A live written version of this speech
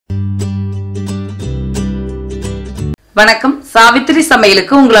வணக்கம் சாவித்ரி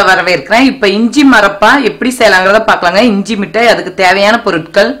சமையலுக்கு உங்களை வரவேற்கிறேன். இப்ப இஞ்சி மரப்பா எப்படி செய்யலாங்கிறத பார்க்கலாங்க. இஞ்சி மிட்டாய் அதுக்கு தேவையான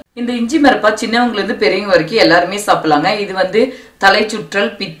பொருட்கள். இந்த இஞ்சி மரப்பா சின்னவங்கல இருந்து பெரியவங்க வரைக்கும் எல்லாருமே சாப்பிடலாங்க. இது தலை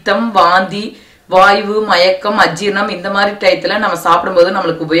சுற்றல், பித்தம், வாந்தி, வாய்வு, மயக்கம், அஜீரணம் இந்த மாதிரி டயத்துல நம்ம சாப்பிடும்போது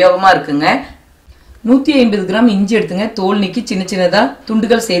நம்மளுக்கு உபயோகமா இருக்குங்க. 150 கிராம் இஞ்சி எடுத்துங்க. தோல் நீக்கி சின்ன சின்னதா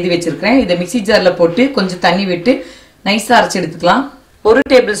துண்டுகள் செய்து வச்சிருக்கேன். இதை மிக்சி ஜார்ல போட்டு கொஞ்சம் தண்ணி விட்டு நைஸா அரைச்சு எடுத்துக்கலாம். 1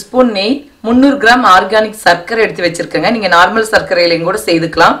 டேபிள் ஸ்பூன் நெய், 300 கிராம் ஆர்கானிக் சர்க்கரை எடுத்து வச்சிருக்கேங்க. நீங்க நார்மல் சர்க்கரையிலையும் கூட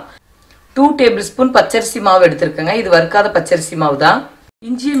செய்துக்கலாம். 2 டேபிள் ஸ்பூன் பச்சரிசி மாவு எடுத்திருக்கேங்க. இது வறுக்காத பச்சரிசி மாவு தான்.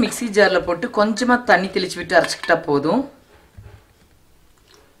 இஞ்சியை மிக்சி ஜார்ல போட்டு கொஞ்சமா தண்ணி தெளிச்சு விட்டு அரைச்சுக்கிட்டா போதும்.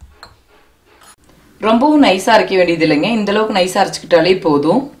 ரொம்பவும் நைஸா அரைக்க வேண்டியது இல்லைங்க. இந்த அளவுக்கு நைஸா அரைச்சுக்கிட்டாலே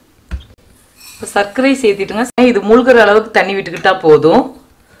போதும். சர்க்கரை சேர்த்திட்டுங்க. இது மூழ்கிற அளவுக்கு தண்ணி விட்டுக்கிட்டா போதும்.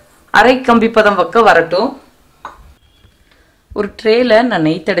 அரை கம்பி பதம் பக்கம் வரட்டும். ஒரு ட்ரேல நான்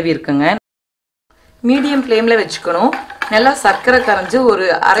நெய் தடவி இருக்கேங்க. மீடியம் ஃப்ளேம்ல வச்சுக்கணும். நல்லா சர்க்கரை கரைஞ்சு ஒரு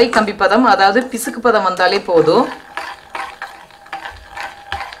அரை கம்பி பதம், அதாவது பிசுக்கு பதம் வந்தாலே போதும்.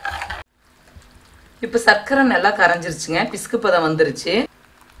 இப்ப சர்க்கரை நல்லா கரைஞ்சிருச்சுங்க. பிசுக்கு பதம் வந்துருச்சு.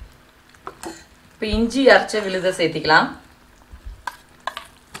 இப்ப இஞ்சி அரைச்ச விழுத சேர்த்திக்கலாம்.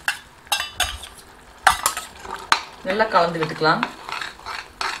 நல்லா கலந்து விட்டுக்கலாம்.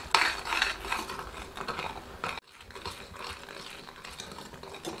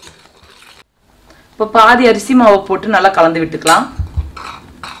 இப்போ பாதி அரிசி மாவை போட்டு நல்லா கலந்து விட்டுக்கலாம்.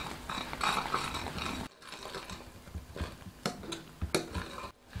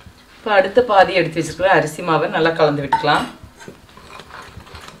 இப்போ அடுத்த பாதி எடுத்து வச்சிருக்கிற அரிசி மாவை நல்லா கலந்து விட்டுக்கலாம்.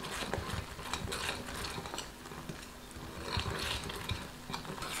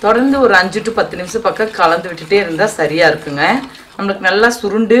 தொடர்ந்து ஒரு 5 to 10 நிமிஷம் பக்கம் கலந்து விட்டுட்டே இருந்தா சரியா இருக்குங்க. நம்மளுக்கு நல்லா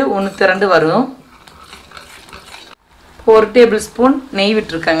சுருண்டு ஒன்று திரண்டு வரும். 1 டேபிள் ஸ்பூன் நெய்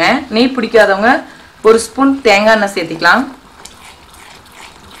விட்டுருக்கேங்க. நெய் பிடிக்காதவங்க 1 ஸ்பூன் தேங்காய் எண்ணெய் சேர்த்துக்கலாம்.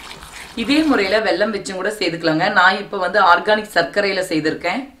 இதே முறையில் வெல்லம் வச்சும் கூட சேர்த்துக்கலாங்க. நான் இப்போ ஆர்கானிக் சர்க்கரையில்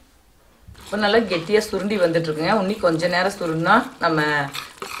செய்திருக்கேன். இப்போ நல்லா கெட்டியாக சுருண்டி வந்துட்டு இருக்குங்க. இன்னும் கொஞ்சம் நேரம் சுருண்டா நம்ம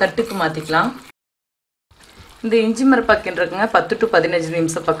தட்டுக்கு மாற்றிக்கலாம். இந்த இஞ்சி மரப்பாக்கின்றக்குங்க 10 to 15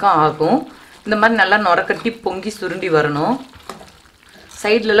 நிமிஷம் பக்கம் ஆகும். இந்த மாதிரி நல்லா நுரக்கட்டி பொங்கி சுருண்டி வரணும்.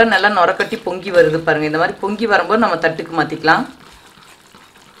 சைட்லலாம் நல்லா நுரக்கட்டி பொங்கி வருது பாருங்க. இந்த மாதிரி பொங்கி வரும்போது நம்ம தட்டுக்கு மாற்றிக்கலாம்.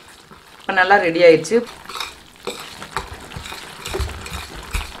 இப்போ நல்லா ரெடி ஆயிடுச்சு.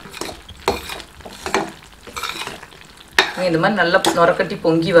 இந்த மாதிரி நல்லா நுரக்கட்டி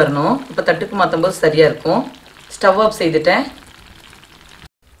பொங்கி வரணும். இப்போ தட்டுக்கு மாற்றும் போது சரியா இருக்கும். Stove off செய்துட்டேன்.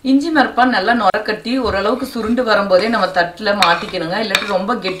 இஞ்சி மரப்பா நல்லா நுரக்கட்டி ஓரளவுக்கு சுருண்டு வரும்போதே நம்ம தட்டில் மாற்றிக்கணுங்க. இல்லாட்டி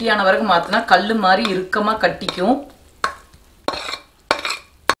ரொம்ப கெட்டியான வரைக்கும் மாற்றினா கல் மாதிரி இறுக்கமாக கட்டிக்கும்.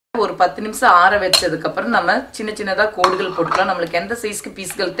 ஒரு 10 நிமிஷம் ஆற வச்சதுக்கு அப்புறம் நம்ம சின்ன சின்னதா கோடுகள் போட்டுக்கலாம். நம்மளுக்கு எந்த சைஸ்க்கு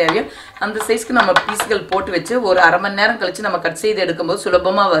பீஸ்கள் தேவையோ அந்த சைஸ்க்கு நம்ம பீஸ்கள் போட்டு வச்சு ஒரு அரை மணி நேரம் கழிச்சு நம்ம கட் செய்து எடுக்கும்போது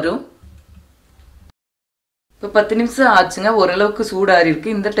சுலபமா வரும். இப்போ 10 நிமிஷம் ஆச்சுங்க. ஓரளவுக்கு சூடாரி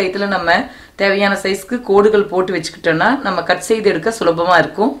இருக்கு. இந்த டயத்துல நம்ம தேவையான சைஸ்க்கு கோடுகள் போட்டு வச்சுக்கிட்டோம்னா நம்ம கட் செய்து எடுக்க சுலபமா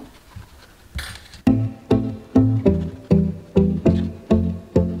இருக்கும்.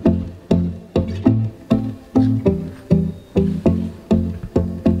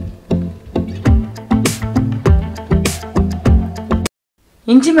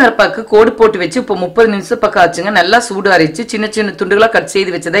 இஞ்சி மரப்பாக்கு கோடு போட்டு வச்சு இப்போ 30 நிமிஷம் பக்கம் ஆச்சுங்க. நல்லா சூடாரிச்சு சின்ன சின்ன துண்டுகளா கட்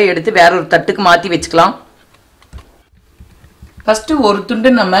செய்து வச்சதை எடுத்து வேற ஒரு தட்டுக்கு மாற்றி வச்சுக்கலாம். ஃபர்ஸ்ட் ஒரு துண்டு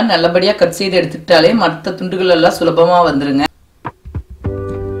நம்ம நல்லபடியா கட் செய்து எடுத்துக்கிட்டாலே மற்ற துண்டுகள் எல்லாம் சுலபமா வந்துருங்க.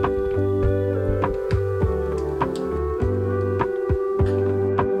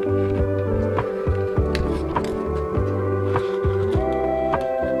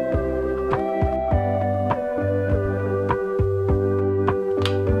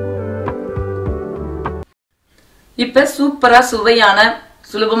 இப்ப சூப்பரா சுவையான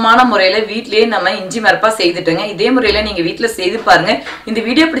சுலபமான முறையில வீட்லயே நம்ம இஞ்சி மரப்பா செய்துட்டோங்க. இதே முறையில நீங்க வீட்ல செய்து பாருங்க. இந்த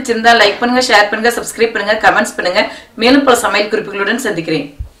வீடியோ பிடிச்சிருந்தா லைக் பண்ணுங்க, ஷேர் பண்ணுங்க, சப்ஸ்கிரைப் பண்ணுங்க, கமெண்ட்ஸ் பண்ணுங்க. மேலும் பல சமையல் குறிப்புகளுடன் சந்திக்கிறேன்.